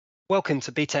Welcome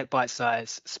to BTEC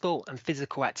Bitesize Sport and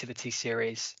Physical Activity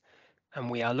Series,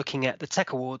 and we are looking at the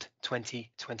Tech Award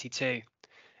 2022.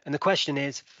 And the question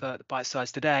is for the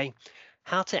Bitesize today,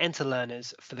 how to enter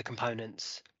learners for the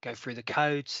components, go through the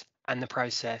codes and the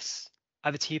process.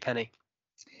 Over to you, Penny.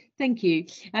 Thank you.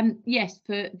 Yes,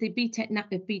 for the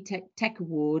BTEC Tech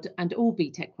Award and all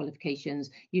BTEC qualifications,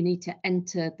 you need to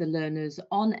enter the learners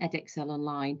on Edexcel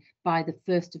Online by the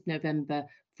 1st of November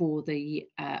for the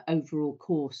overall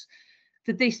course.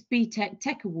 For this BTEC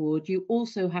Tech Award, you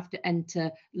also have to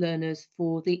enter learners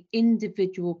for the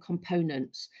individual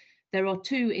components. There are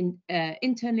two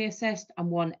internally assessed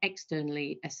and one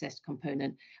externally assessed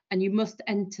component, and you must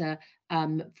enter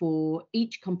for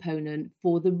each component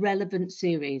for the relevant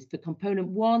series. For component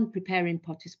one, preparing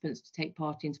participants to take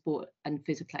part in sport and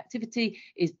physical activity,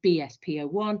 is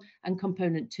BSPO1, and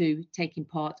component two, taking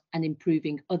part and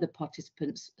improving other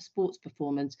participants' sports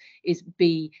performance, is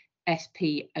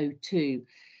BSPO2.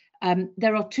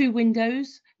 There are two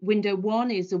windows. Window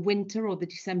one is the winter or the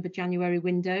December-January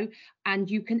window, and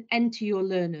you can enter your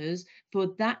learners for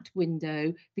that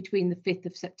window between the 5th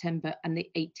of September and the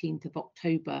 18th of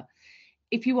October.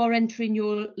 If you are entering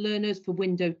your learners for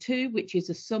window two, which is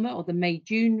the summer or the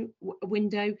May-June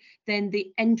window, then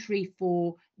the entry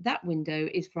for that window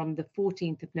is from the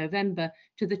 14th of November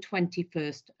to the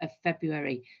 21st of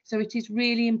February. So it is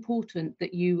really important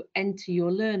that you enter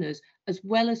your learners as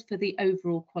well as for the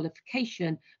overall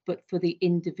qualification, but for the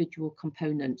individual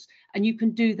components. And you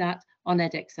can do that on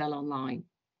Edexcel Online.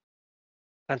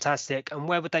 Fantastic. And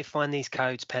where would they find these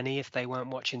codes, Penny, if they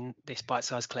weren't watching this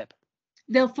bite-sized clip?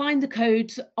 They'll find the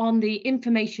codes on the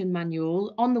information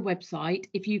manual on the website.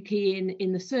 If you key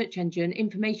in the search engine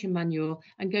information manual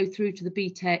and go through to the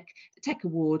BTEC Tech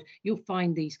Award, you'll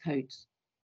find these codes.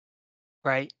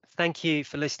 Great. Thank you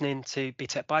for listening to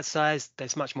BTEC Bitesize.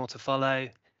 There's much more to follow.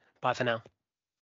 Bye for now.